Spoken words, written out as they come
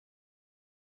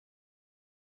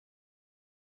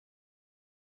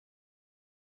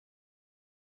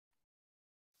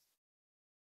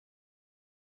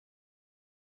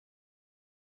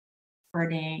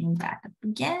recording back up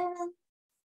again.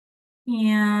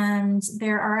 And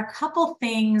there are a couple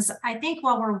things, I think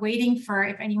while we're waiting for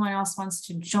if anyone else wants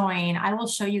to join, I will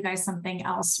show you guys something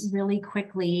else really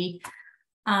quickly.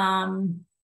 Let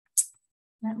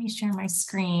me share my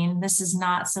screen. This is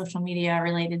not social media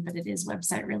related, but it is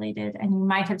website related. And you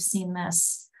might have seen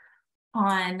this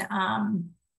on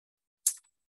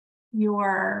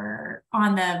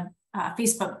the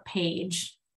Facebook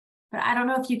page. But I don't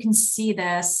know if you can see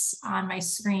this on my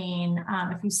screen.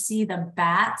 If you see the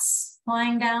bats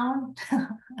flying down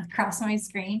across my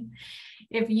screen,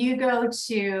 if you go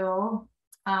to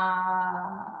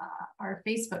our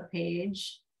Facebook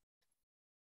page,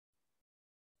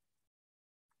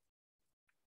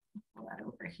 pull that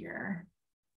over here.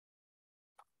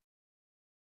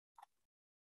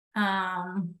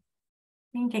 I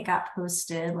think it got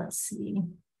posted. Let's see.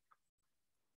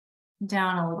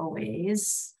 Down a little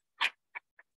ways.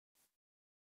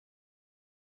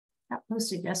 Got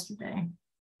posted yesterday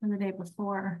or the day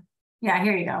before. Yeah,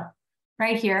 here you go.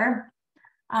 Right here.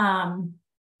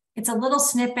 It's a little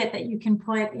snippet that you can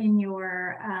put in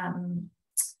your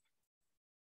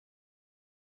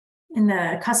in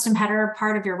the custom header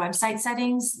part of your website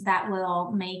settings that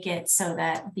will make it so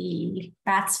that the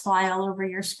bats fly all over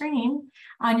your screen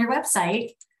on your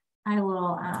website. I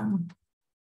will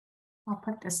I'll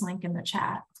put this link in the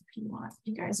chat if you want. If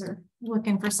you guys are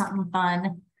looking for something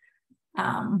fun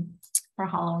for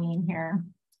Halloween here.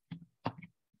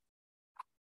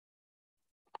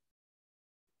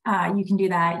 You can do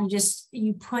that.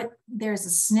 There's a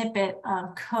snippet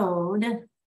of code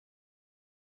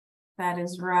that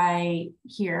is right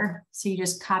here. So you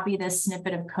just copy this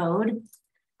snippet of code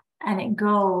and it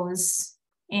goes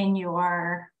in you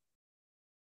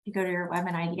go to your web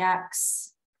and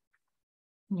IDX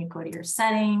and you go to your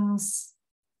settings,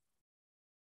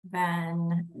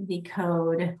 then the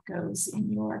code goes in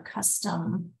your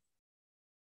custom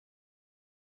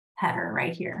header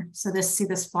right here. So see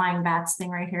this flying bats thing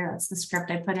right here? That's the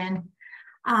script I put in.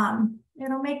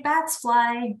 It'll make bats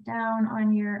fly down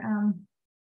on your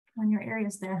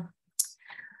areas there.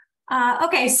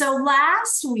 Okay, so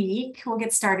last week, we'll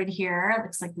get started here. It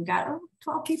looks like we got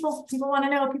 12 people. People want to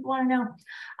know.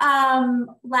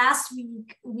 Last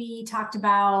week, we talked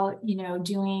about,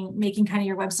 making kind of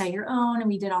your website your own, and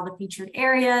we did all the featured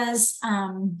areas.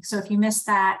 So if you missed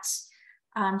that,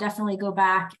 definitely go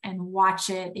back and watch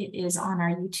it. It is on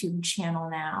our YouTube channel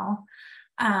now.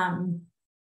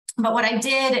 But what I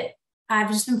did, I've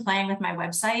just been playing with my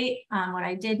website. What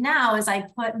I did now is I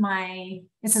put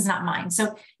this is not mine.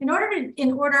 So in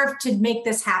order to make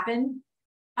this happen,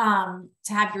 to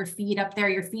have your feed up there,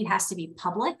 your feed has to be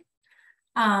public.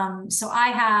 So I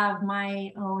have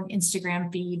my own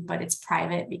Instagram feed, but it's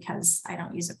private because I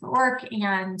don't use it for work,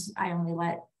 and I only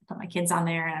put my kids on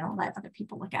there, and I don't let other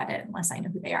people look at it unless I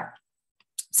know who they are.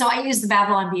 So I use the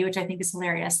Babylon Bee, which I think is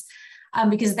hilarious.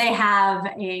 Because they have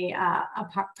a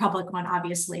public one,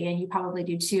 obviously, and you probably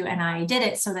do too. And I did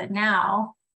it so that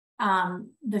now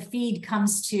the feed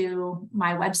comes to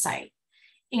my website.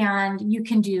 And you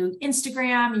can do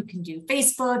Instagram, you can do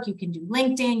Facebook, you can do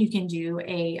LinkedIn, you can do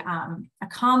a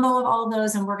combo of all of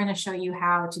those. And we're going to show you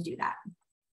how to do that.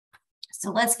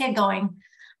 So let's get going.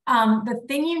 The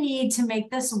thing you need to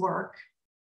make this work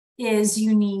is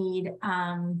you need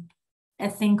a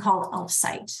thing called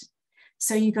Elfsight.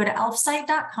 So you go to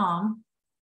elfsight.com,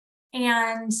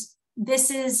 and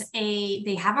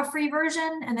they have a free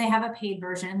version and they have a paid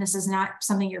version. This is not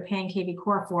something you're paying KV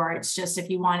Core for. It's just if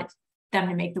you want them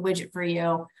to make the widget for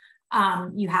you,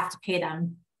 you have to pay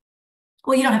them.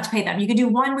 Well, you don't have to pay them. You can do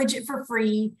one widget for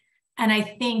free. And I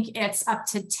think it's up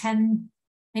to 10,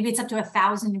 maybe it's up to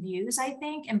 1,000 views, I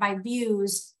think. And by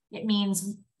views, it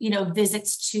means,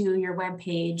 visits to your web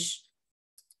page.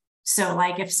 So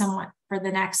like if someone for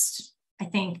the next, I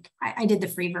think I did the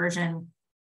free version,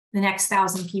 the next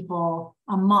 1,000 people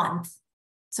a month.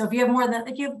 So if you have more than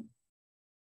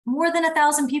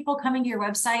 1,000 people coming to your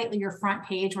website, your front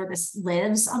page where this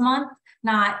lives a month,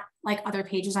 not like other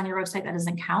pages on your website, that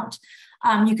doesn't count.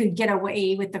 You could get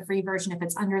away with the free version if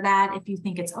it's under that. If you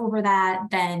think it's over that,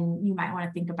 then you might want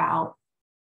to think about,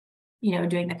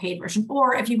 doing the paid version.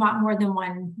 Or if you want more than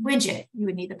one widget, you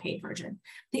would need the paid version.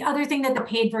 The other thing that the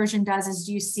paid version does is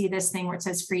you see this thing where it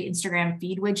says free Instagram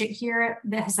feed widget here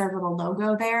that has their little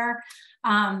logo there.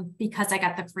 Because I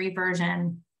got the free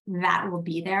version, that will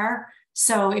be there.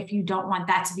 So if you don't want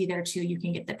that to be there too, you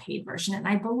can get the paid version. And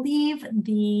I believe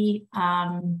the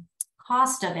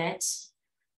cost of it,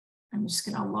 I'm just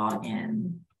going to log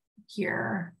in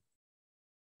here.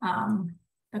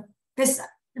 This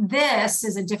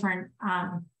is a different,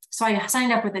 so I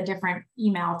signed up with a different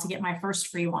email to get my first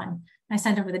free one. I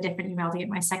sent it with a different email to get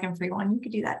my second free one. You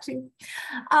could do that too.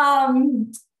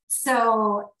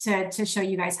 So to show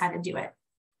you guys how to do it.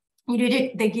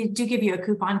 They do give you a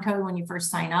coupon code when you first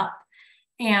sign up.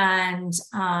 And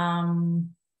I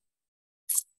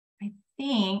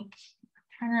think, I'm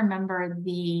trying to remember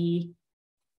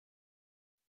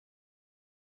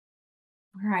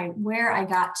where I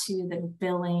got to the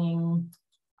billing,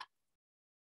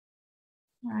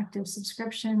 active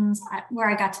subscriptions, where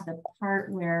I got to the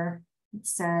part where it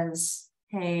says,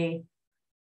 hey,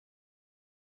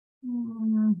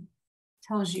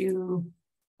 tells you,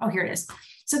 oh, here it is.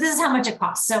 So this is how much it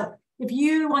costs. So if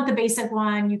you want the basic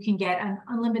one, you can get an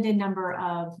unlimited number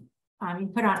of, you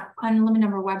put on unlimited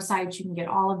number of websites, you can get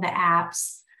all of the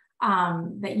apps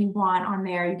that you want on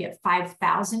there. You get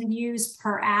 5,000 views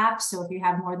per app. So if you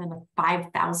have more than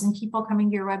 5,000 people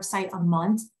coming to your website a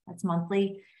month, that's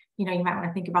monthly, you know, you might want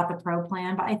to think about the pro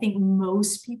plan, but I think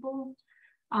most people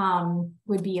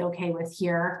would be okay with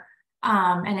here.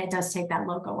 And it does take that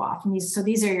logo off. And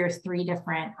these are your three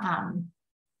different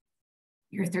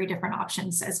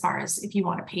options as far as if you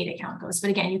want a paid account goes. But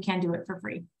again, you can do it for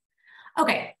free.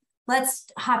 Okay, let's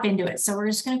hop into it. So we're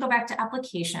just going to go back to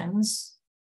applications.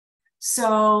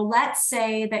 So let's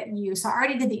say that so I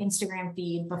already did the Instagram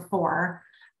feed before.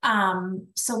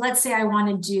 So let's say I want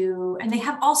to do, and they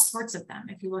have all sorts of them.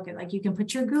 If you look at, like, you can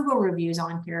put your Google reviews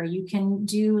on here. You can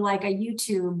do like a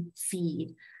YouTube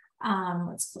feed.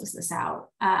 Let's close this out.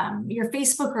 Your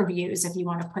Facebook reviews, if you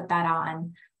want to put that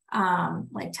on,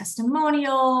 like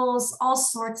testimonials, all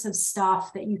sorts of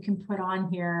stuff that you can put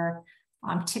on here,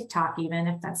 TikTok, even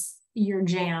if that's your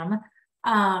jam.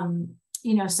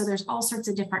 You know, so there's all sorts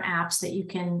of different apps that you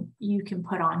can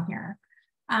put on here.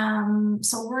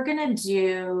 So we're going to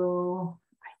do,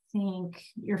 I think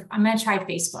I'm going to try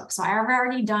Facebook. So I've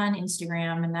already done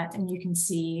Instagram, and you can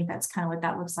see that's kind of what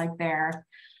that looks like there.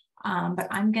 But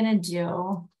I'm going to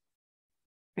do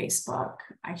Facebook.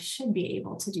 I should be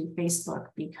able to do Facebook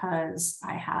because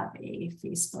I have a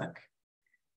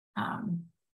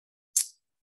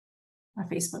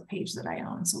Facebook page that I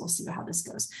own. So we'll see how this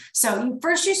goes. So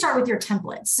first you start with your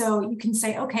template. So you can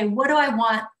say, okay, what do I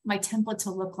want my template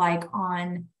to look like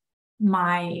on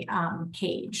my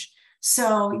page?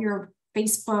 So your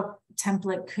Facebook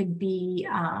template could be,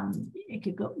 it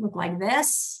could look like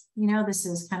this. You know, this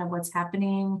is kind of what's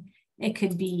happening. It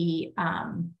could be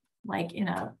like in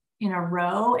a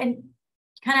row, and you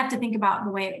kind of have to think about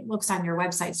the way it looks on your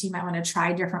website. So you might want to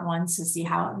try different ones to see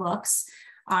how it looks.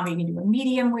 You can do a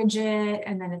medium widget,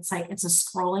 and then it's a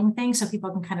scrolling thing. So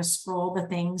people can kind of scroll the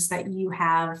things that you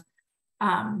have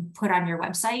put on your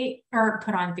website or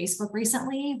put on Facebook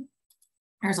recently.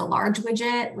 There's a large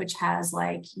widget, which has,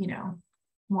 like, you know,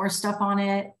 more stuff on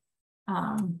it.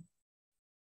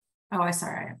 Oh, I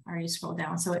already scrolled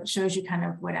down. So it shows you kind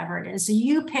of whatever it is. So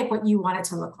you pick what you want it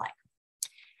to look like.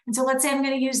 And so let's say I'm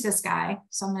going to use this guy.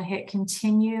 So I'm going to hit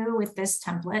continue with this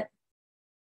template.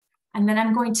 And then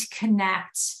I'm going to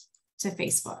connect to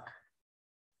Facebook.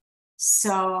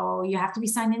 So you have to be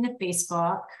signed into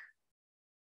Facebook.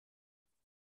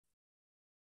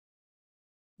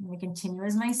 I'm going to continue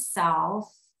as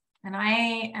myself. And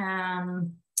I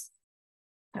am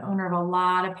the owner of a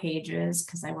lot of pages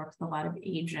because I work with a lot of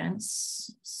agents.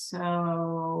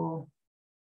 So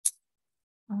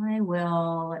I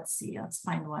will, let's see, let's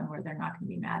find one where they're not going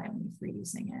to be mad at me for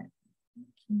using it. I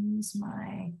can use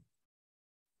my,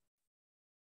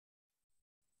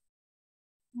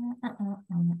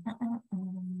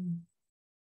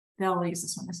 they'll use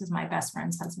this one. This is my best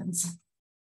friend's husband's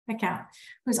account,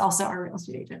 who's also our real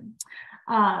estate agent.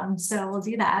 So we'll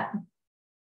do that.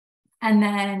 And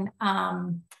then,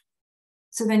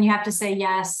 so then you have to say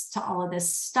yes to all of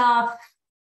this stuff.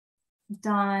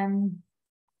 Done.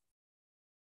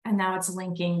 And now it's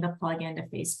linking the plugin to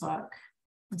Facebook.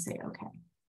 And say, okay.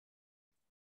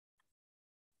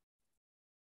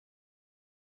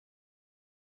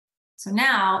 So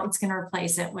now it's going to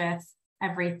replace it with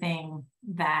everything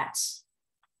that,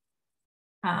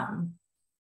 that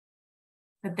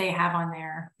they have on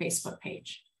their Facebook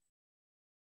page.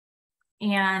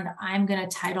 And I'm going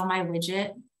to title my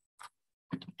widget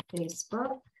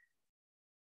Facebook.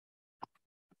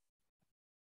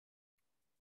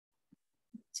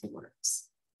 Two words.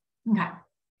 Okay.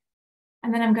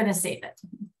 And then I'm going to save it.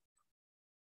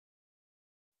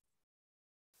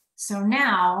 So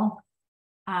now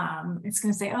it's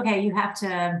going to say, okay, you have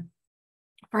to,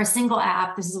 for a single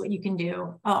app, this is what you can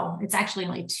do. Oh, it's actually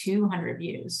only 200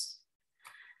 views.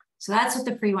 So that's what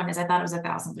the free one is. I thought it was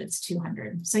 1,000, but it's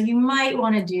 200. So you might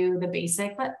want to do the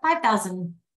basic, but $5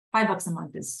 a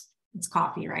month is, it's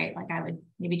coffee, right? Like I would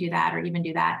maybe do that or even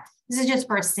do that. This is just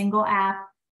for a single app.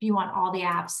 if you want all the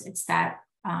apps, it's that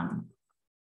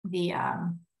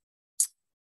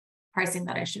pricing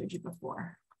that I showed you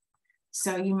before.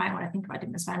 So you might want to think about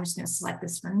doing this, but I'm just going to select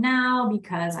this for now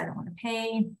because I don't want to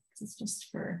pay. It's just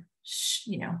for,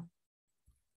 you know,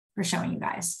 for showing you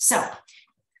guys. So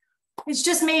it's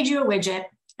just made you a widget,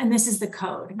 and this is the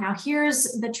code. Now here's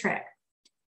the trick.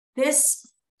 This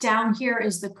down here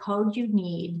is the code you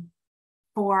need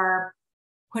for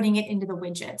putting it into the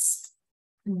widgets.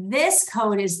 This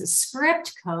code is the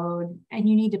script code, and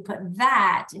you need to put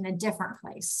that in a different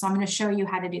place. So I'm going to show you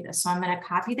how to do this. So I'm going to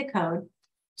copy the code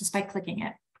just by clicking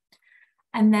it.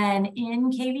 And then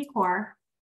in KV Core,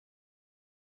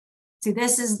 so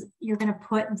this is, you're going to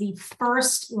put the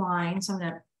first line. So I'm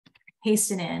going to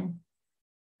paste it in.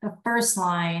 The first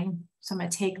line, so I'm going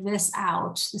to take this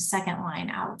out, the second line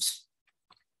out.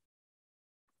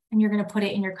 And you're going to put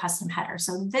it in your custom header.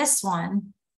 So this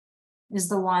one is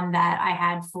the one that I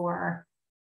had for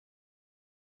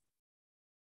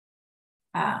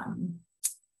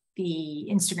the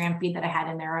Instagram feed that I had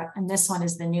in there. And this one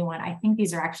is the new one. I think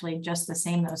these are actually just the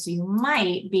same though. So you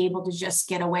might be able to just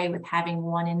get away with having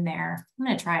one in there. I'm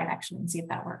going to try it actually and see if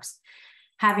that works.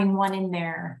 Having one in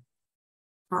there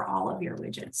for all of your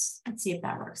widgets. Let's see if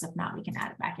that works. If not, we can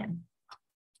add it back in.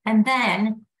 And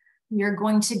then you're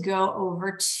going to go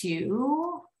over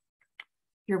to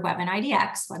your Web and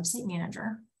IDX, Website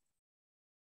Manager,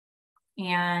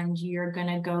 and you're going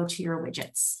to go to your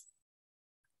widgets.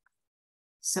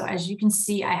 So as you can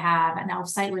see, I have an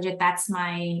Elfsight widget. That's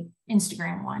my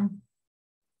Instagram one.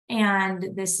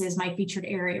 And this is my featured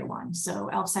area one. So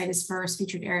Elfsight is first,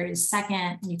 featured area is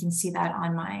second. And you can see that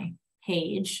on my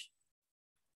page.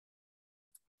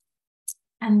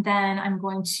 And then I'm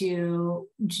going to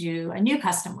do a new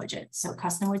custom widget. So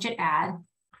custom widget add.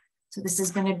 So this is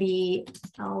going to be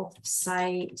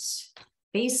Elfsight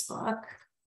Facebook.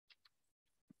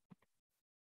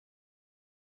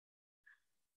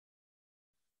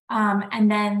 And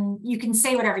then you can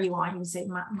say whatever you want. You can say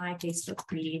my Facebook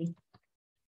feed.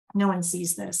 No one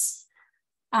sees this.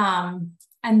 And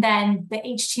then the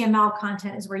HTML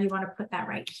content is where you want to put that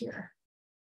right here.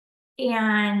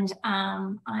 And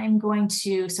I'm going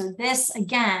to, so this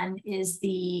again is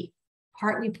the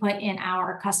part we put in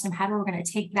our custom header. We're going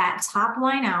to take that top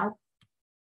line out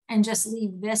and just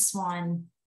leave this one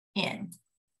in.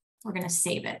 We're going to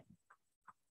save it.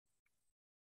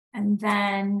 And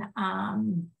then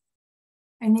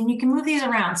you can move these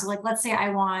around. So like, let's say I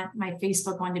want my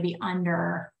Facebook one to be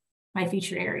under my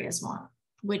featured areas one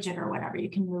widget or whatever, you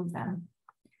can move them.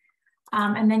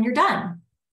 And then you're done.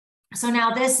 So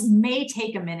now this may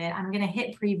take a minute. I'm going to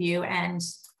hit preview and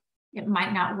it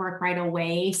might not work right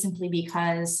away simply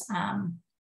because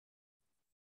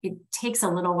it takes a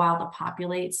little while to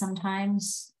populate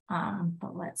sometimes.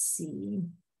 But let's see.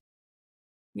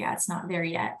 Yeah, it's not there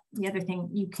yet. The other thing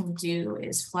you can do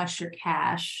is flush your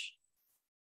cache.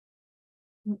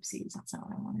 Oopsies, that's not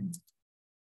what I wanted.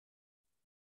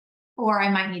 Or I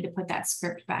might need to put that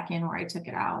script back in where I took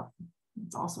it out.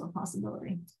 It's also a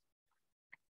possibility.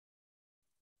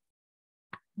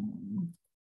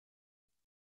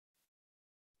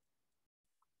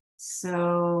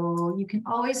 So you can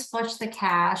always flush the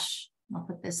cache. I'll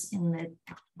put this in the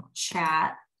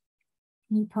chat.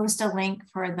 Can you post a link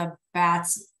for the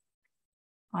bats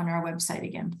on our website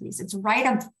again, please? It's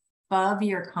right above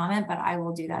your comment, but I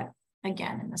will do that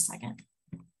again in a second.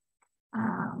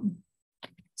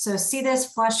 So see this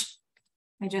flush,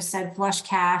 I just said flush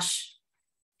cache.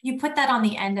 You put that on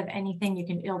the end of anything,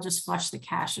 it'll just flush the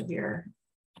cache of your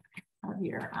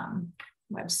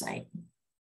website.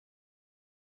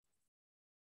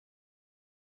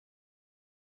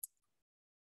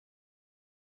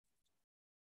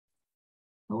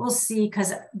 But we'll see,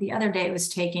 because the other day it was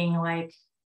taking like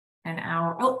an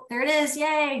hour. Oh, there it is,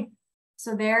 yay.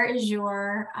 So there is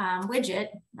your widget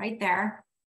right there.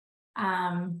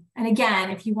 And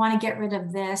again, if you want to get rid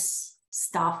of this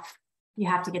stuff, you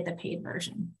have to get the paid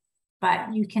version.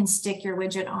 But you can stick your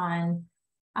widget on,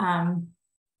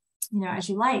 as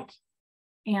you like.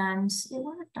 And it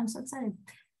worked. I'm so excited.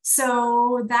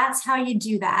 So that's how you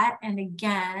do that. And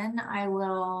again, I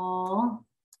will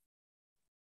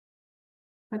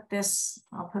put this,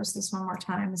 I'll post this one more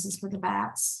time. This is for the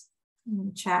bats in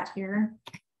the chat here.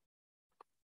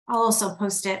 I'll also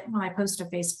post it when I post to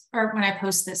Facebook, or when I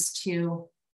post this to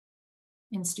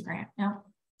Instagram, no,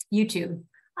 YouTube.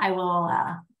 I will,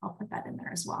 I'll put that in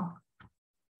there as well.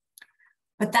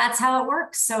 But that's how it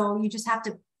works. So you just have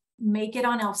to make it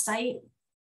on Elfsight,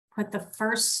 put the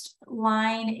first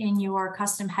line in your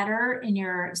custom header in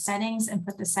your settings, and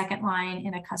put the second line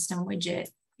in a custom widget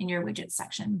in your widget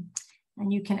section.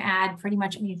 And you can add pretty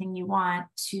much anything you want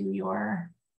to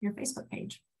your Facebook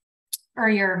page or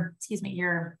your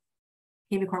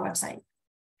KV Core website.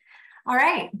 All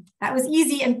right, that was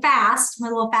easy and fast, my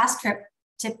little fast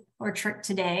tip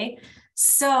today.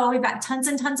 So we've got tons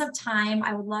and tons of time.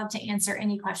 I would love to answer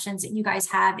any questions that you guys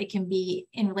have. It can be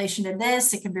in relation to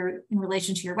this, it can be in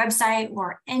relation to your website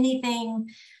or anything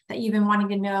that you've been wanting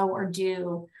to know or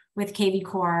do with KV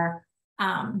Core.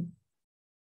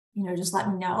 Just let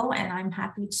me know and I'm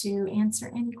happy to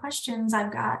answer any questions.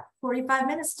 I've got 45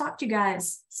 minutes to talk to you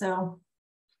guys. So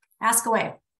ask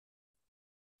away.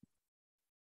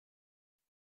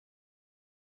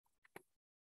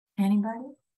 Anybody?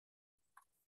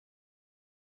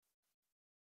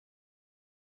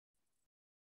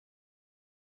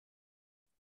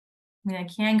 I mean, I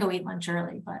can go eat lunch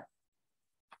early, but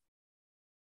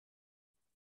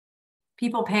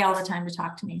people pay all the time to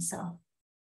talk to me. So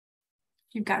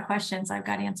if you've got questions, I've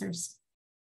got answers.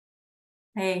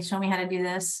 Hey, show me how to do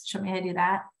this. Show me how to do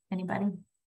that. Anybody?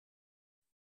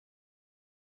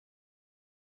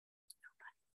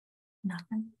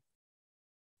 Nothing.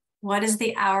 What is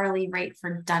the hourly rate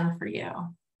for done for you?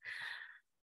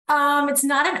 It's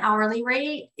not an hourly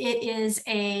rate. It is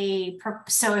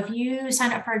so if you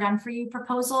sign up for a done for you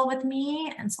proposal with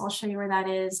me, and so I'll show you where that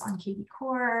is on KV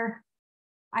Core.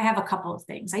 I have a couple of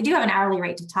things. I do have an hourly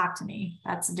rate to talk to me.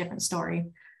 That's a different story.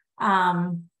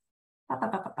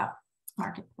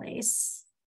 Marketplace.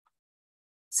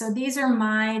 So these are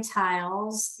my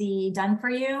tiles, the done for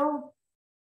you,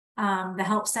 the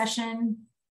help session,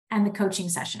 and the coaching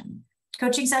session.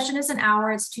 Coaching session is an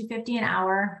hour, it's $250 an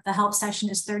hour. The help session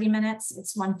is 30 minutes,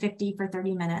 it's $150 for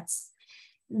 30 minutes.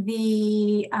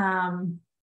 The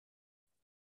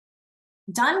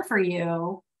done for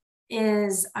you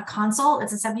is a consult.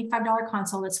 It's a $75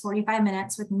 consult. It's 45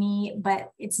 minutes with me,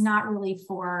 but it's not really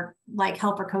for like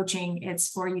help or coaching. It's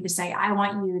for you to say, I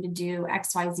want you to do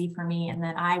XYZ for me. And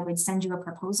then I would send you a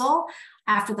proposal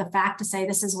after the fact to say,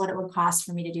 this is what it would cost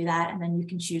for me to do that. And then you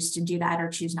can choose to do that or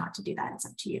choose not to do that. It's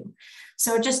up to you.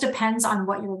 So it just depends on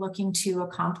what you're looking to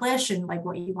accomplish and like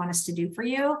what you want us to do for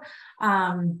you.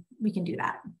 We can do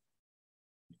that.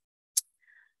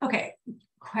 Okay.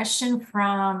 Question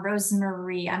from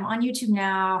Rosemarie. I'm on YouTube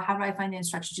now. How do I find the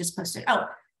instructions just posted? Oh,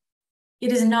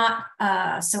 it is not.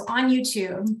 So on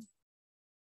YouTube,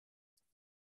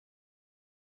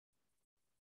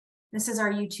 this is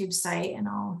our YouTube site, and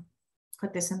I'll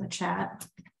put this in the chat.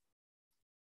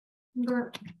 If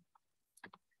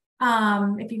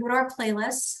you go to our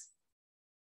playlists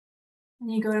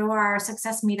and you go to our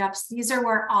success meetups, these are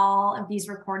where all of these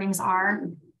recordings are.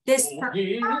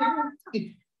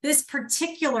 This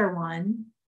particular one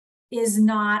is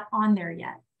not on there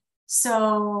yet.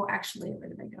 So actually, where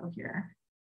did I go here?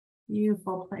 View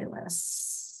full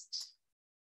playlist.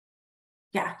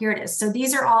 Yeah, here it is. So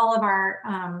these are all of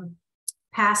our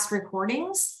past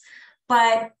recordings,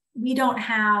 but we don't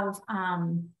have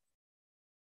the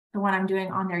one I'm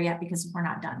doing on there yet because we're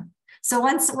not done. So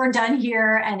once we're done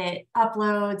here and it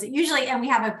uploads, usually, and we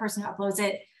have a person who uploads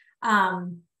it,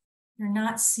 you're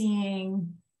not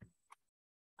seeing.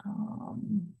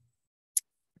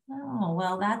 Oh,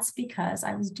 well, that's because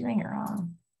I was doing it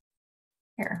wrong.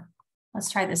 Here, let's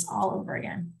try this all over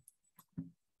again.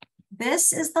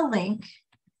 This is the link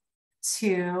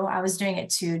to, I was doing it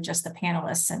to just the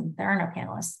panelists, and there are no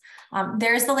panelists.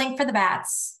 There's the link for the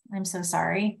bats. I'm so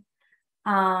sorry.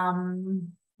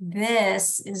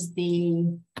 This is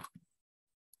the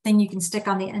thing you can stick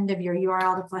on the end of your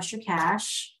URL to flush your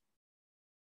cache.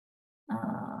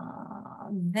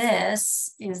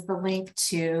 This is the link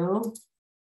to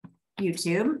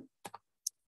YouTube.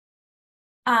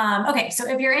 Okay, so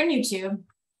if you're in YouTube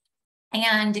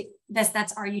and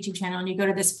that's our YouTube channel and you go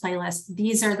to this playlist,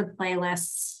 these are the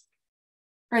playlists,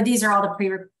 or these are all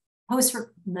the post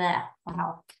for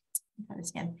wow.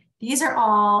 These are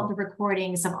all the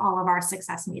recordings of all of our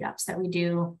success meetups that we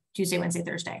do Tuesday, Wednesday,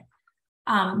 Thursday.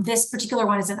 This particular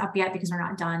one isn't up yet because we're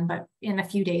not done, but in a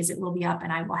few days it will be up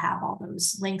and I will have all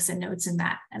those links and notes in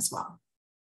that as well.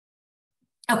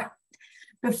 Okay.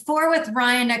 Before with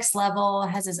Ryan Next Level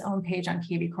has his own page on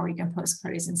KV Core, you can post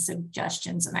queries and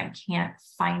suggestions, and I can't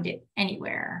find it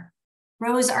anywhere.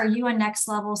 Rose, are you a Next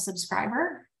Level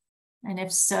subscriber? And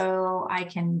if so, I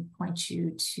can point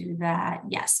you to that.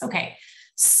 Yes. Okay.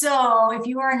 So if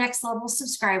you are a Next Level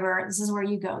subscriber, this is where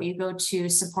you go. You go to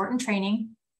support and training,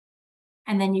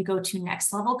 and then you go to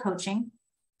Next Level coaching.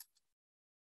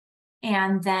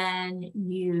 And then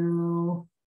you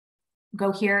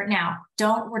go here. Now,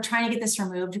 we're trying to get this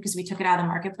removed because we took it out of the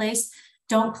marketplace.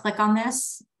 Don't click on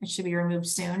this. It should be removed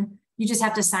soon. You just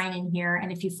have to sign in here. And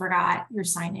if you forgot your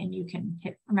sign in, you can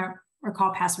hit, remember,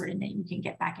 recall password, and then you can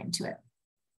get back into it.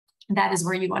 That is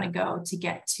where you want to go to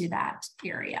get to that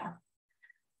area.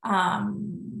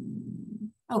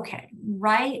 Okay,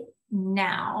 right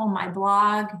now my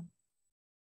blog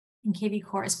in KV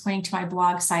Core is pointing to my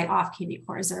blog site off KV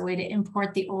Core. Is there a way to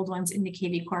import the old ones into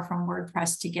KV Core from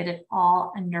WordPress to get it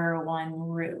all under one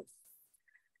roof?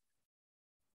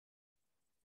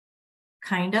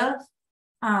 Kind of.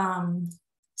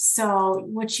 So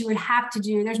what you would have to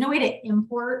do, there's no way to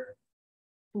import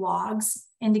blogs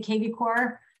into KV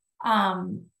Core.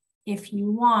 If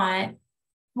you want,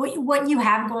 what you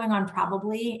have going on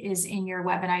probably is in your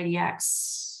Web and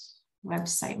IDX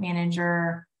website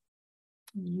manager,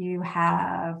 you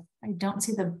have, I don't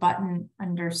see the button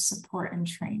under support and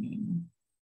training.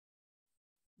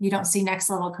 You don't see next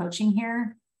level coaching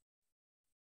here.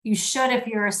 You should if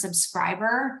you're a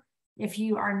subscriber. If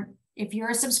you're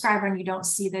a subscriber and you don't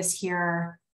see this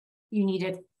here, you need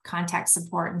to contact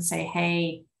support and say,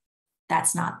 hey,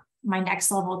 that's not my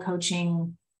next level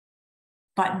coaching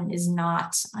button is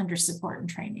not under support and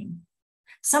training.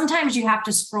 Sometimes you have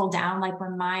to scroll down, like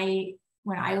when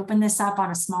I open this up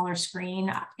on a smaller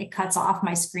screen, it cuts off,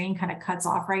 my screen kind of cuts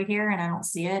off right here and I don't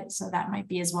see it. So that might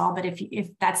be as well. But if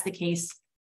that's the case,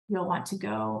 you'll want to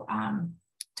go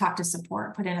talk to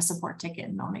support, put in a support ticket,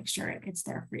 and they'll make sure it's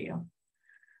there for you.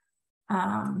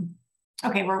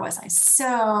 Okay, where was I?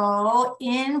 So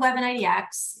in Web and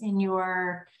IDX, in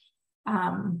your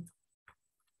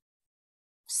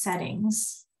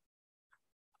settings,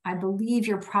 I believe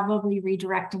you're probably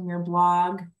redirecting your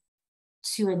blog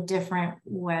to a different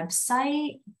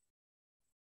website.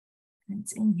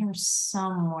 It's in here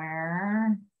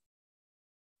somewhere.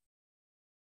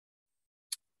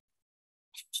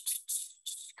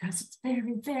 Because it's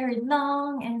very, very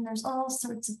long and there's all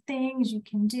sorts of things you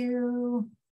can do.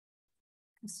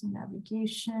 Custom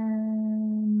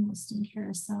navigation, listing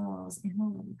carousels,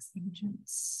 analytics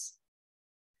agents.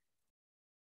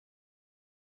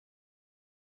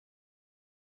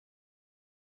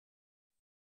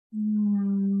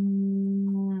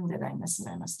 Did I miss it?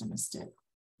 I must have missed it.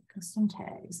 Custom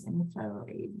tags, info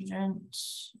agent,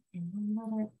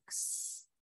 analytics.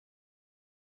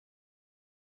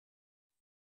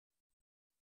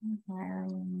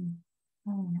 Hiring,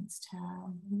 finance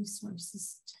tab,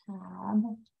 resources tab.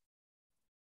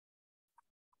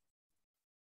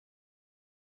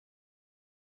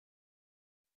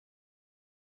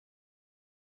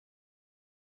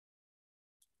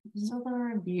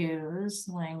 Auxiliary reviews,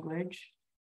 language.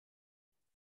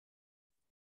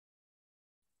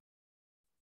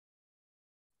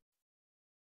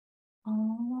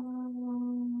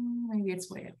 Maybe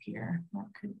it's way up here. That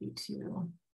could be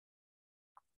too.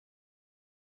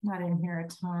 Not in here a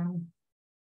ton.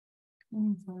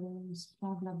 Photos,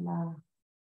 blah, blah, blah.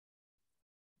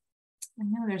 I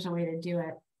know there's a way to do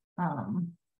it.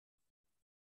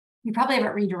 You probably have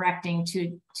it redirecting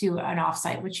to an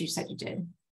offsite, which you said you did.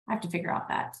 I have to figure out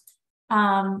that.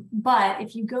 But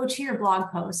if you go to your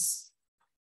blog posts,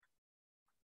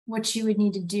 what you would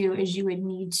need to do is you would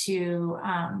need to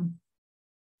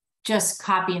just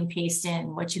copy and paste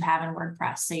in what you have in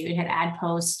WordPress. So you would hit add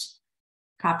post,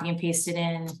 copy and paste it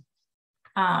in,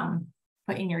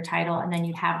 put in your title, and then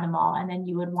you'd have them all. And then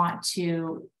you would want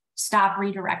to stop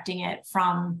redirecting it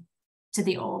to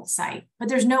the old site. But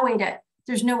there's no way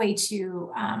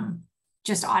to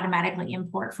just automatically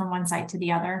import from one site to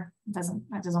the other.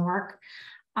 That doesn't work.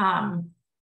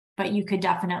 But you could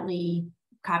definitely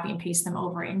copy and paste them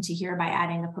over into here by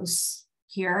adding the posts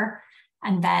here.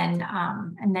 And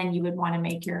then you would want to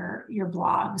make your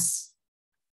blogs,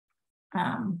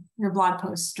 your blog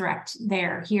posts direct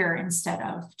here instead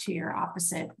of to your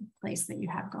opposite place that you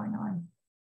have going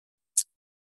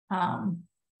on.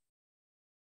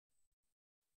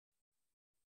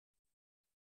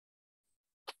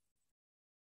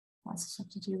 Lots of stuff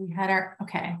to do. We had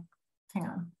okay, hang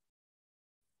on.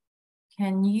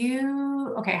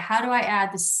 Okay, how do I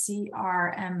add the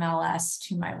CRMLS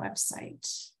to my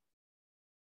website?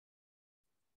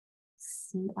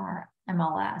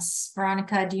 CRMLS.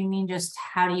 Veronica, do you mean just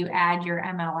how do you add your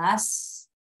MLS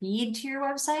feed to your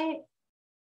website?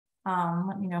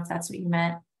 Let me know if that's what you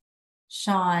meant.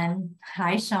 Sean,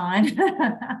 hi Sean.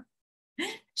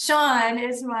 Sean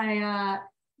is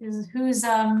whose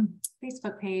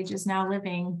Facebook page is now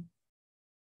living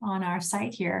on our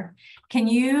site here. Can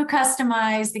you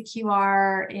customize the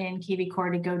QR in KV Core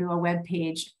to go to a web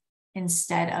page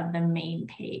instead of the main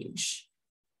page?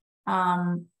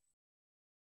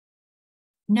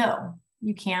 No,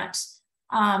 you can't.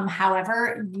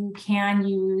 However, you can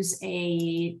use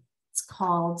it's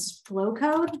called flow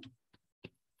code.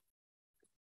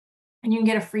 And you can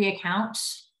get a free account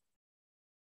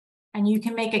And you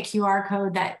can make a QR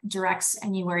code that directs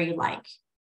anywhere you like.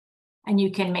 And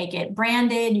you can make it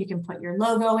branded, you can put your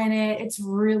logo in it. It's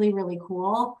really, really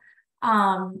cool.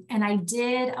 And I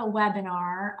did a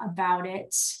webinar about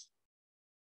it.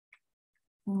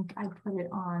 I think I put it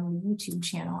on the YouTube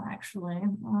channel, actually.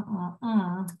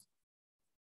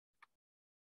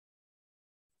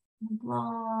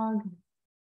 Blog.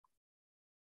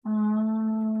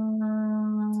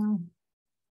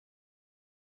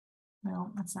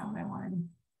 No, that's not what I wanted.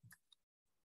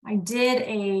 I did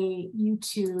a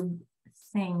YouTube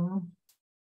thing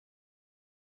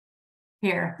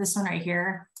here, this one right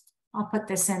here. I'll put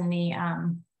this in the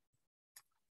I'll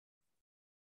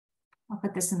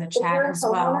put this in the chat as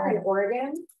well. You're a homeowner in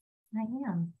Oregon? I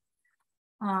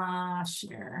am.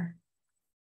 Sure.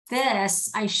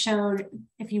 This I showed,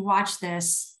 if you watch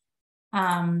this,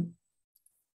 I'll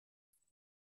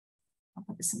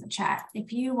put this in the chat.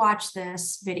 If you watch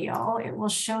this video, it will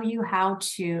show you how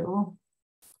to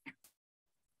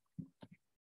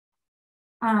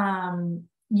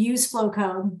use flow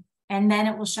code, and then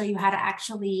it will show you how to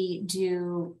actually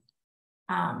do,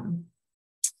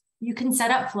 you can set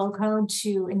up flow code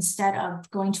to, instead of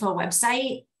going to a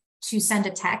website, to send a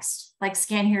text, like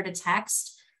scan here to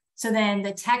text. So then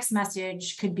the text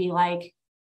message could be like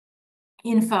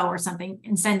info or something,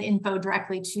 and send info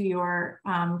directly to your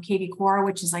KV Core,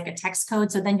 which is like a text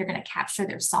code. So then you're going to capture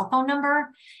their cell phone number.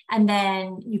 And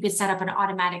then you could set up an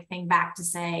automatic thing back to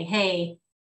say, hey,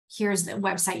 here's the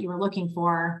website you were looking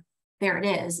for. There it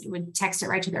is. It would text it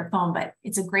right to their phone, but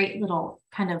it's a great little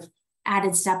kind of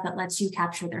added step that lets you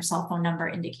capture their cell phone number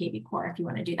into KV Core if you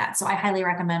want to do that. So I highly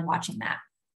recommend watching that.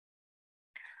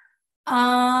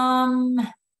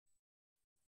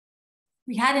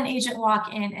 We had an agent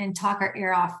walk in and talk our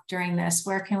ear off during this.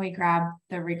 Where can we grab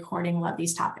the recording? Love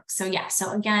these topics. So yeah,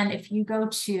 so again, if you go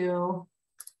to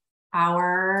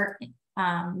our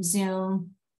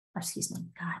Zoom, or excuse me,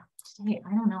 God, today,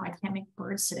 I don't know, I can't make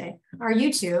words today. Our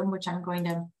YouTube, which I'm going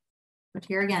to put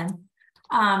here again.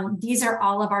 These are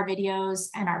all of our videos,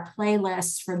 and our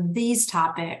playlists for these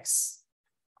topics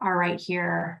are right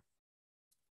here.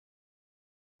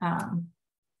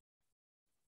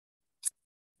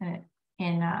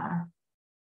 In our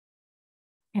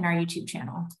YouTube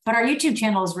channel. But our YouTube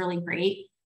channel is really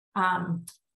great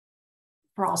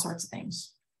for all sorts of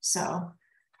things. So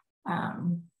there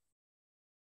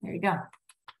you go.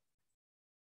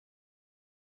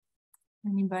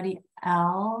 Anybody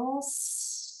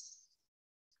else?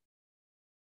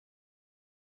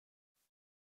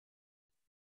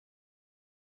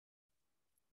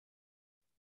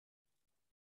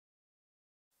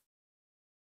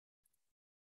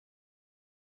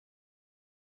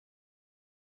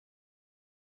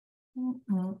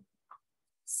 Let's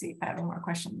see if I have any more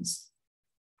questions.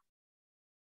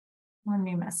 One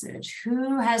new message.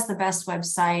 Who has the best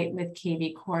website with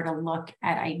KV Core to look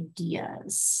at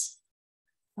ideas?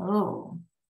 Oh,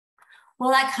 well,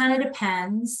 that kind of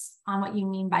depends on what you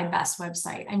mean by best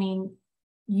website. I mean,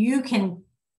 you can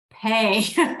pay,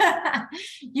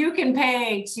 you can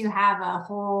pay to have a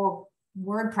whole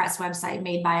WordPress website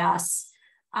made by us.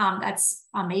 That's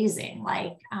amazing.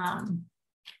 Like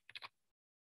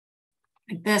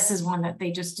this is one that they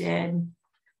just did.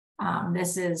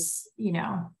 This is, you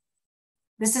know,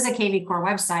 this is a KV Core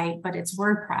website, but it's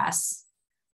WordPress.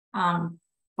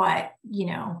 But, you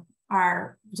know,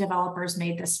 our developers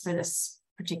made this for this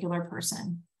particular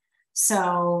person.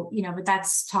 So, you know, but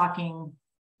that's talking,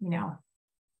 you know,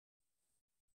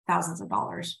 thousands of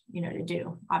dollars, you know, to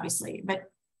do, obviously. But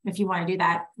if you want to do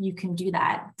that, you can do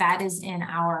that. That is in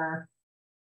our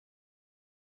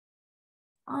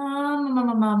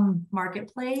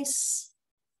marketplace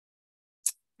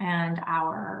and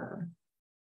our,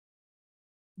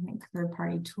 I think,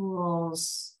 third-party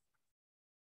tools,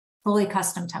 fully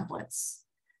custom templates.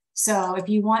 So if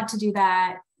you want to do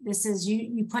that, this is,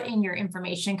 you put in your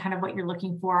information, kind of what you're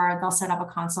looking for. They'll set up a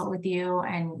consult with you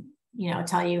and, you know,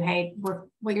 tell you, hey,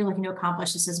 what you're looking to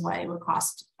accomplish, this is what it would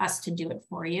cost us to do it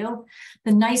for you.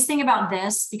 The nice thing about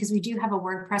this, because we do have a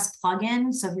WordPress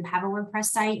plugin, so if you have a WordPress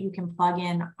site, you can plug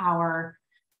in our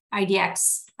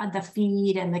IDX, the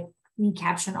feed and the lead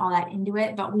caption, all that into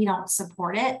it, but we don't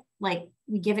support it. Like,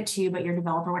 we give it to you, but your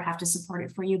developer would have to support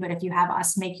it for you. But if you have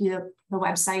us make you the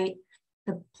website,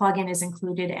 the plugin is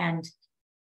included and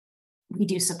we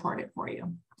do support it for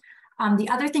you. The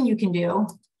other thing you can do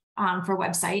for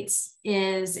websites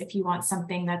is, if you want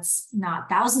something that's not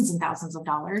thousands and thousands of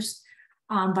dollars,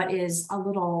 but is a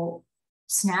little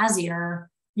snazzier,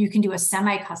 you can do a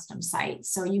semi-custom site.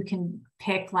 So you can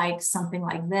pick like something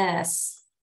like this,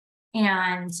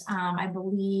 and I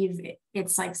believe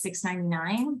it's like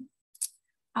 $6.99.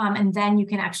 And then you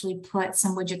can actually put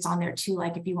some widgets on there too.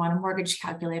 Like if you want a mortgage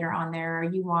calculator on there, or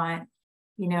you want,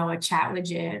 you know, a chat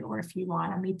widget, or if you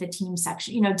want to meet the team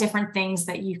section, you know, different things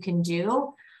that you can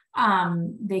do.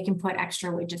 They can put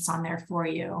extra widgets on there for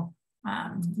you.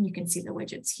 You can see the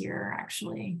widgets here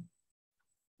actually.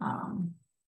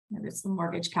 There's the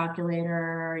mortgage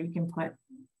calculator. You can put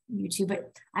YouTube,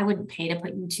 but I wouldn't pay to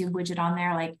put YouTube widget on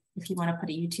there. Like if you want to put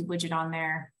a YouTube widget on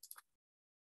there.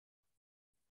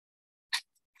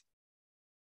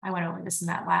 I went over this in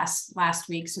that last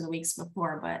week's or the weeks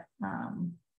before, but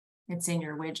it's in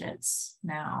your widgets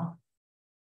now.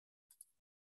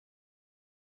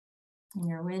 In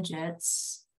your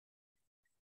widgets,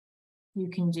 you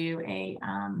can do a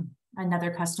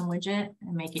another custom widget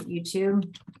and make it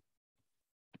YouTube.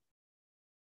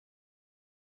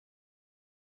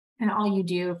 And all you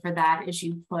do for that is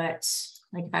you put,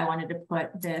 like if I wanted to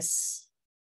put this,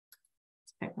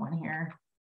 let's pick one here.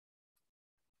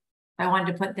 If I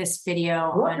wanted to put this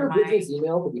video on my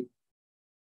email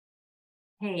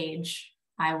page,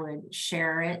 I would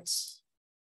share it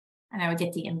and I would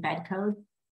get the embed code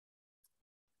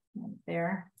right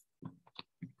there.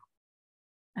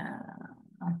 And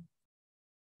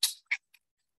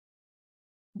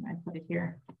I put it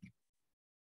here.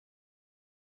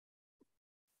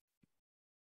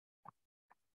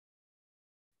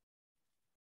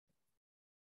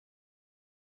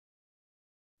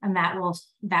 And that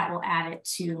will add it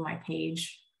to my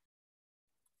page.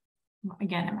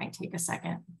 Again, it might take a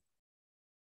second.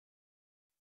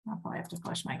 I'll probably have to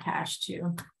flush my cache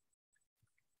too.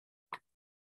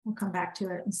 We'll come back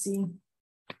to it and see.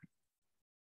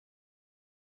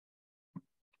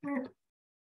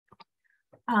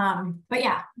 But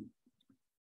yeah.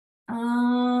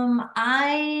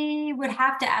 I would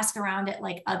have to ask around at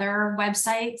like other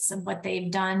websites and what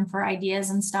they've done for ideas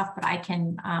and stuff, but I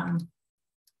can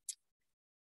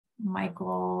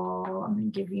Michael, I'm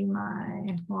going to give you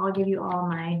my, well, I'll give you all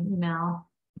my email.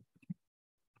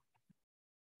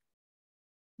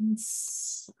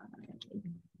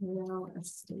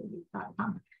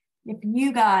 Realestate.com. If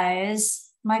you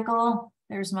guys, Michael,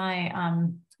 there's my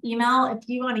email. If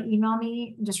you want to email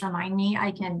me, just remind me.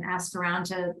 I can ask around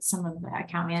to some of the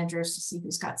account managers to see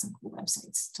who's got some cool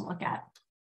websites to look at.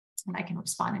 And I can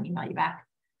respond and email you back.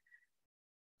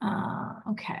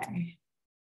 Okay.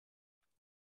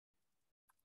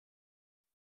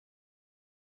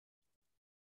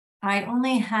 I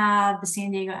only have the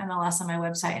San Diego MLS on my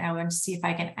website, and I want to see if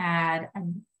I can add.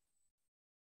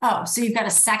 Oh, so you've got a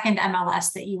second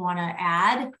MLS that you want to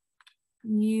add.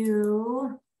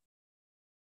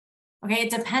 Okay, it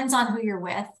depends on who you're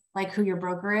with, like who your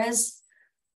broker is.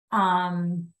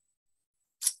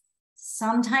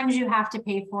 Sometimes you have to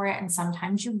pay for it and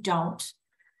sometimes you don't.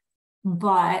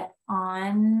 But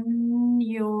on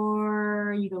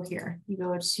your, you go here, you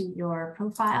go to your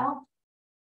profile.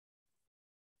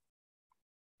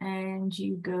 And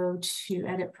you go to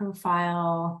edit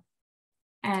profile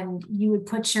and you would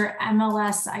put your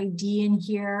MLS ID in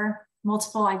here,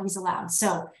 multiple IDs allowed.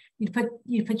 So you'd put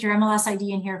your MLS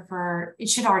ID in here for, it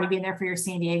should already be in there for your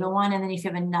San Diego one. And then if you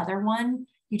have another one,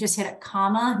 you just hit a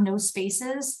comma, no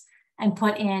spaces, and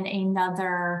put in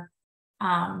another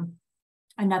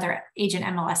agent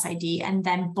MLS ID. And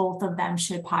then both of them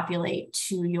should populate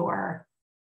to your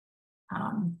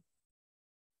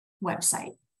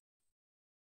website.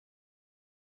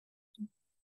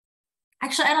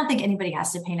 Actually, I don't think anybody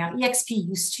has to pay now. EXP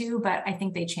used to, but I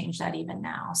think they changed that even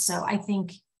now. So I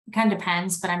think it kind of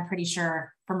depends, but I'm pretty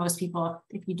sure for most people,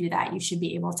 if you do that, you should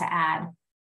be able to add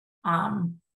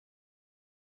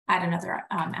another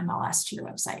MLS to your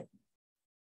website.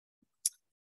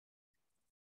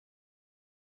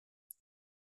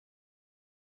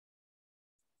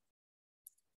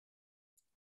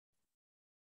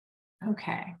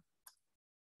 Okay.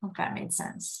 Hope that made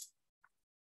sense.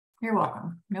 You're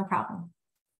welcome. No problem.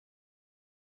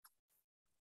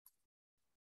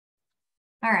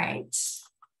 All right.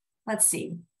 Let's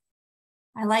see.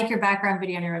 I like your background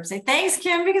video on your website. Thanks,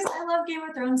 Kim, because I love Game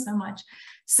of Thrones so much.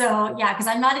 So yeah, because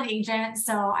I'm not an agent,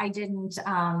 so I didn't,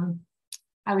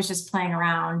 I was just playing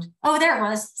around. Oh, there it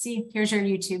was. See, here's your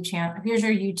YouTube channel. Here's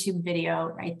your YouTube video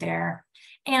right there.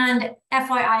 And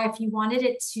FYI, if you wanted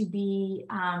it to be,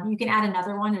 you can add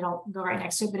another one. It'll go right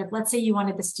next to it. But if let's say you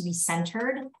wanted this to be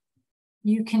centered,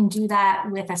 you can do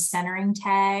that with a centering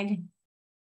tag.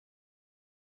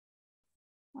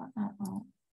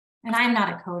 And I'm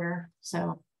not a coder,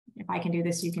 so if I can do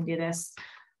this, you can do this.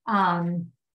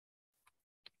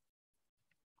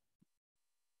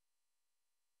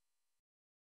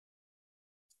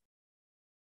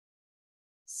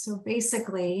 So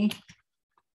basically,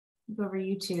 go over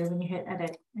YouTube and you hit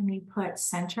edit and you put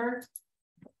center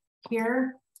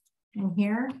here and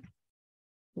here,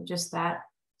 so just that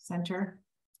center,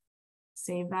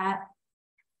 save that,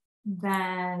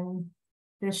 then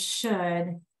this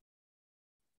should,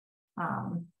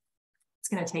 it's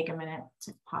going to take a minute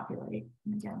to populate.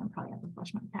 And again, I'm probably have to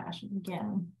flush my cache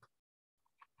again.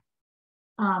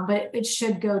 But it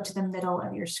should go to the middle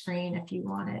of your screen if you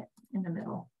want it in the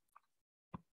middle.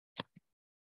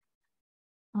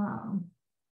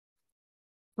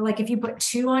 But like if you put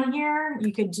 2 on here,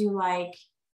 you could do like,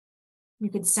 you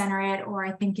could center it, or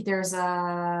I think there's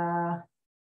a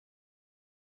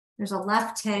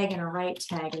left tag and a right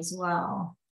tag as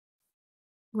well.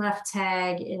 Left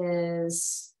tag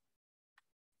is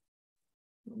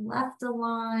left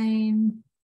align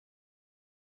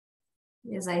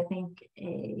is, I think,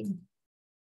 I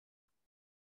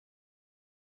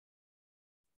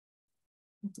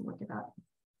have to look it up.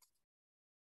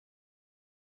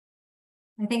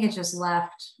 I think it's just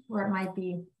left, or it might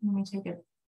be, let me take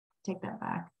that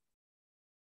back.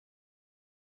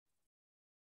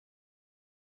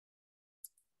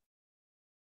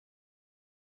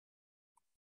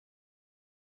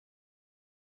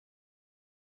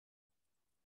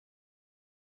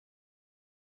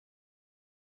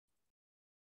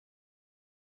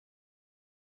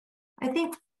 I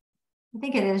think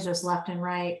it is just left and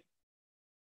right.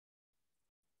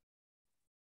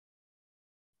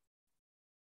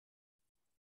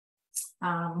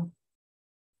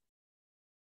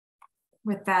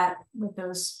 With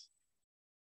those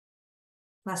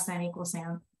less than equals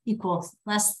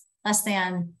less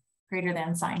than greater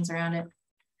than signs around it.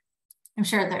 I'm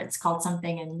sure that it's called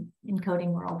something in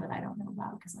coding world that I don't know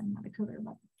about because I'm not a coder,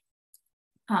 but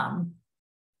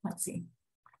let's see.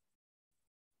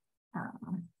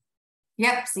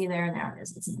 Yep, see there it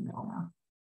is. It's in the middle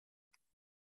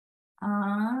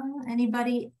now.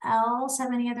 Anybody else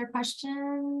have any other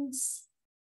questions?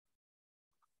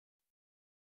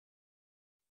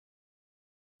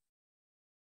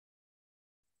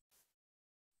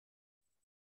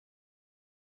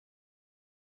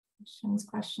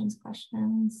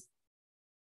 Questions.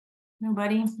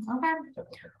 Nobody? Okay.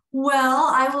 Well,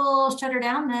 I will shut her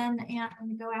down then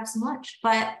and go have some lunch.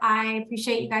 But I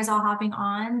appreciate you guys all hopping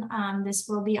on. This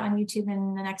will be on YouTube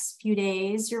in the next few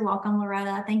days. You're welcome,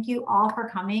 Loretta. Thank you all for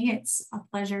coming. It's a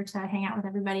pleasure to hang out with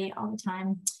everybody all the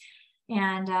time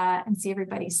and see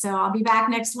everybody. So I'll be back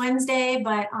next Wednesday,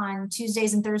 but on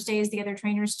Tuesdays and Thursdays, the other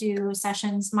trainers do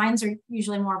sessions. Mine's are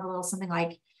usually more of a little something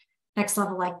like next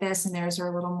level like this, and theirs are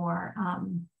a little more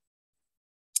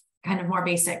kind of more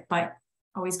basic, but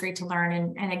always great to learn.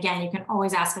 And again, you can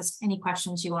always ask us any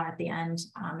questions you want at the end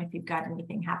if you've got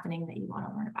anything happening that you want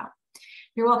to learn about.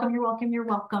 You're welcome, you're welcome, you're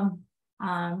welcome.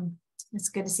 It's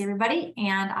good to see everybody,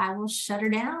 and I will shut her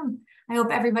down. I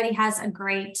hope everybody has a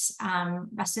great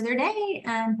rest of their day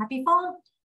and happy fall.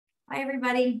 Bye,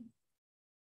 everybody.